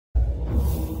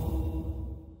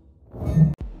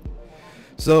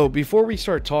So before we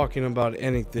start talking about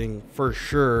anything, for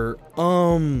sure,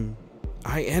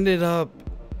 I ended up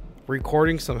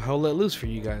recording some Hell Let Loose for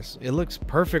you guys. It looks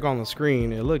perfect on the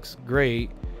screen. It looks great.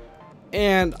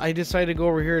 And I decided to go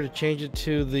over here to change it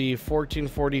to the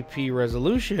 1440p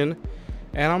resolution.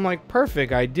 And I'm like,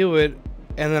 perfect, I do it.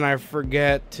 And then I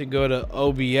forget to go to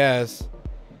OBS.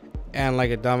 And like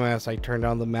a dumbass, I turned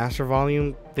down the master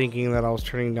volume, thinking that I was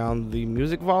turning down the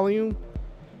music volume.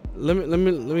 Let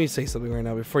me say something right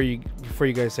now before you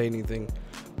guys say anything.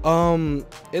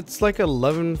 It's like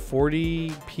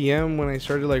 11:40 p.m. when I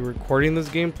started like recording this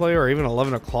gameplay, or even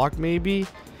 11 o'clock maybe.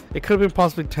 It could have been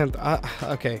possibly 10th.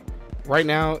 Okay, right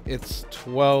now it's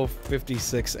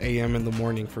 12:56 a.m. in the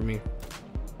morning for me.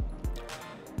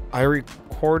 I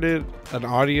recorded an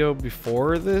audio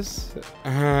before this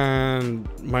and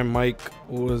my mic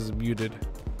was muted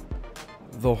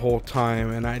the whole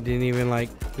time, and I didn't even like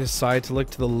decide to look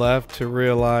to the left to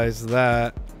realize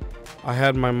that I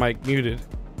had my mic muted.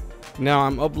 Now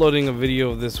I'm uploading a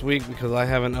video this week because I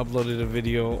haven't uploaded a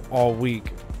video all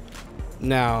week.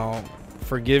 Now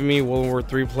forgive me, World War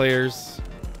III players,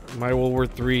 my World War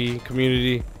III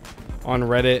community on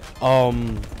Reddit.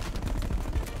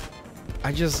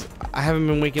 I haven't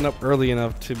been waking up early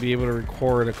enough to be able to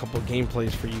record a couple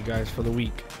gameplays for you guys for the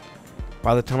week.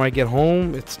 By the time I get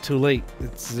home, it's too late.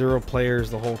 It's 0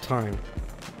 players the whole time.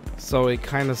 So it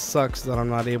kind of sucks that I'm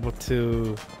not able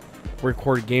to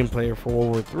record gameplay for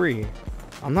World War III.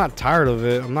 I'm not tired of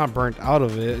it. I'm not burnt out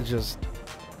of it. It's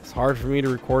hard for me to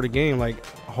record a game. Like,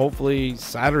 hopefully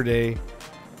Saturday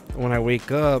when I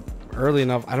wake up early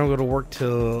enough, I don't go to work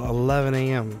till 11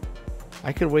 a.m.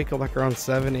 I could wake up like around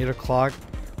 7, 8 o'clock,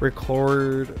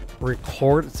 record.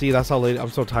 See, that's how late.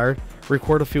 I'm so tired.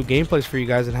 Record a few gameplays for you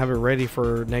guys and have it ready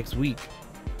for next week.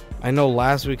 I know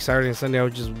last week, Saturday and Sunday, I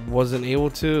just wasn't able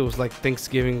to. It was like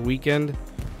Thanksgiving weekend,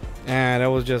 and I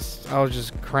was just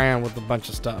crammed with a bunch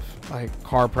of stuff, like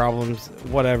car problems,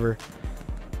 whatever.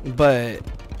 But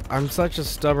I'm such a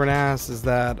stubborn ass is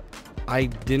that I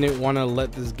didn't want to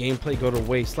let this gameplay go to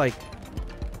waste. Like,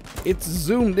 it's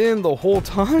zoomed in the whole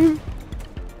time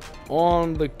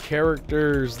on the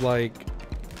character's like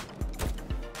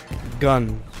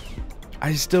gun.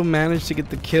 I still managed to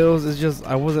get the kills. It's just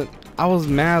I was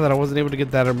mad that I wasn't able to get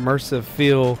that immersive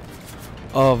feel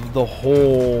of the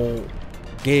whole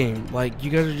game. Like,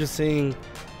 you guys are just seeing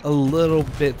a little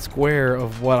bit square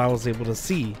of what I was able to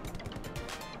see.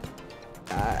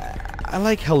 I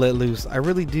like Hell Let Loose, I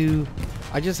really do.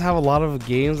 I just have a lot of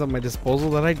games at my disposal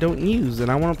that I don't use,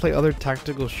 and I want to play other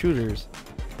tactical shooters.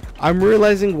 I'm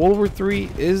realizing World War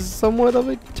III is somewhat of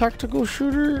a tactical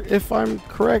shooter, if I'm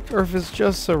correct, or if it's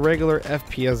just a regular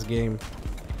FPS game.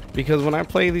 Because when I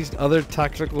play these other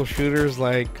tactical shooters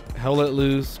like Hell Let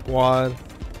Loose, Squad,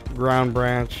 Ground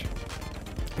Branch,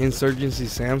 Insurgency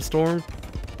Sandstorm,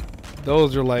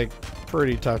 those are like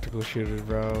pretty tactical shooters,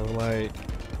 bro. Like,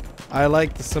 I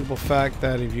like the simple fact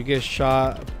that if you get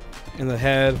shot in the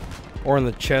head or in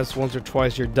the chest once or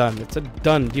twice, you're done. It's a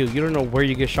done deal. You don't know where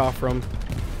you get shot from.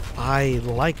 I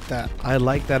like that. I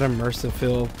like that immersive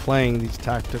feel of playing these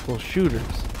tactical shooters.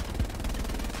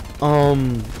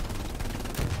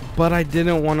 But I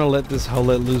didn't want to let this Hell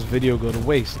Let Loose video go to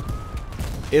waste.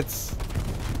 It's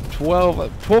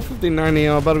 12:59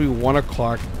 a.m. about to be 1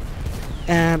 o'clock,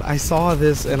 and I saw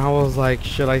this and I was like,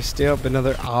 should I stay up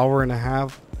another hour and a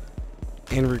half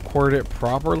and record it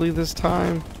properly this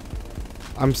time?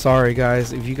 I'm sorry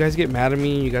guys, if you guys get mad at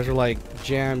me, you guys are like,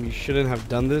 Jam, you shouldn't have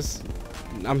done this.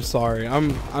 I'm sorry.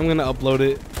 I'm gonna upload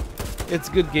it. It's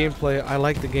good gameplay. I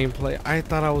like the gameplay. I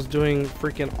thought I was doing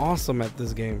freaking awesome at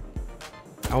this game.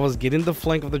 I was getting the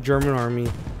flank of the German army.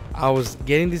 I was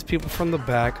getting these people from the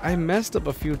back. I messed up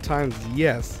a few times,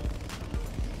 yes,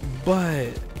 but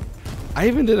I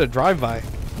even did a drive-by.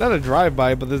 Not a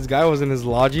drive-by, but this guy was in his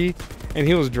Logi and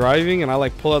he was driving, and I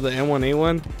like pull out the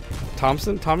M1A1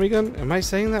 Tommy gun. Am I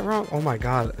saying that wrong? Oh my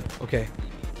god. Okay,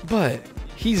 but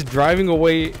he's driving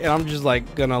away and I'm just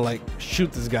like gonna like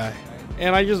shoot this guy,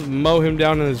 and I just mow him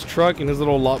down in his truck, and his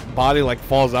little body like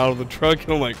falls out of the truck,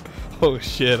 and I'm like, oh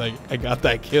shit, I got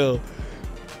that kill.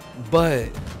 But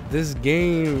this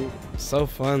game, so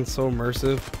fun, so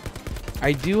immersive.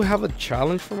 I do have a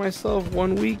challenge for myself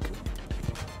one week.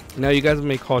 Now you guys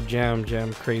may call Jam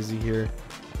crazy here,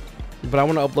 but I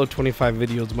want to upload 25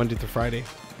 videos Monday through Friday,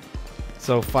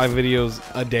 so 5 videos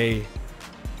a day.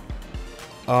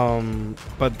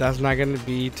 But that's not gonna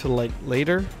be till like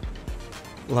later.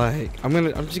 Like, I'm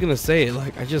just gonna say it,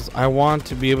 like, I want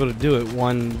to be able to do it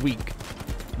 1 week,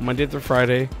 Monday through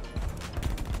Friday.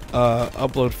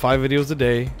 Upload 5 videos a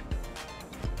day.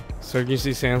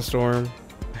 Insurgency Sandstorm,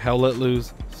 Hell Let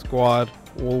Loose, Squad,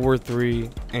 World War 3,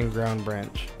 and Ground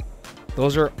Branch.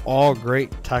 Those are all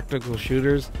great tactical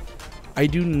shooters. I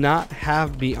do not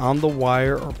have Beyond the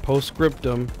Wire or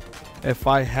Postscriptum. If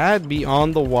I had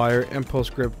Beyond the Wire and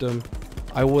Postscriptum,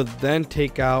 I would then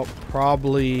take out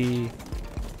probably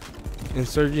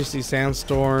Insurgency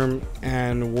Sandstorm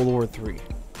and World War 3.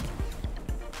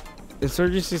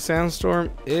 Insurgency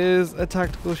Sandstorm is a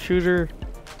tactical shooter,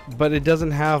 but it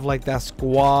doesn't have like that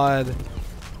squad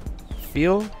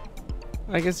feel,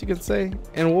 I guess you could say.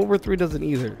 And World War 3 doesn't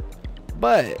either.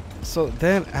 But so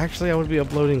then actually I would be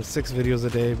uploading 6 videos a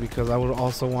day, because I would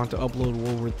also want to upload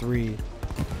World War 3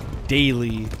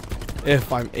 daily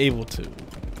if I'm able to.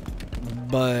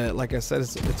 But like I said,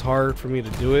 it's hard for me to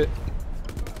do it.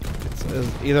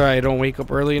 It's either I don't wake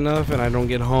up early enough and I don't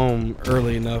get home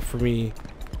early enough for me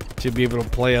to be able to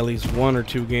play at least 1 or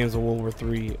 2 games of World War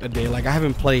 3 a day. Like I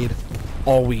haven't played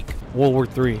all week World War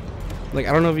 3. Like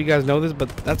I don't know if you guys know this, but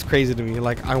that's crazy to me.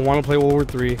 Like I want to play World War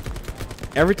 3.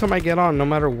 Every time I get on, no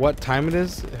matter what time it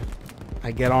is,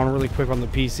 I get on really quick on the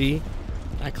PC.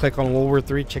 I click on World War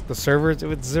 3, check the servers.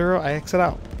 If it's 0, I exit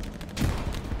out.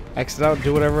 Exit out,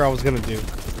 do whatever I was gonna do.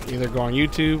 Either go on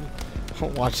YouTube,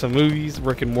 watch some movies,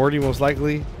 Rick and Morty most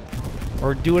likely,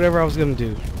 or do whatever I was gonna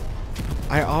do.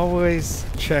 I always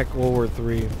check World War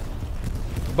 3.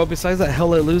 But besides that, Hell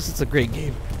Let Loose, it's a great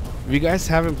game. If you guys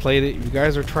haven't played it, if you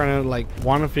guys are trying to like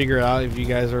want to figure it out, if you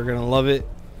guys are gonna love it,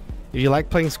 if you like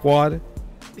playing squad,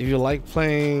 if you like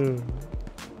playing,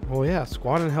 well yeah,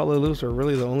 squad and Hell Let Loose are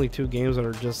really the only 2 games that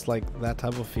are just like that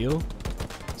type of feel.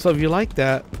 So if you like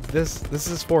that, this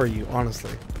is for you,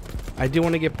 honestly. I do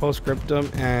want to get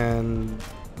Postscriptum and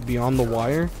Beyond the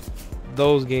Wire.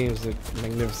 Those games look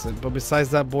magnificent. But besides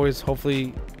that, boys,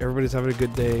 hopefully everybody's having a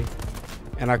good day,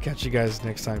 and I'll catch you guys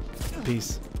next time.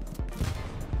 Peace.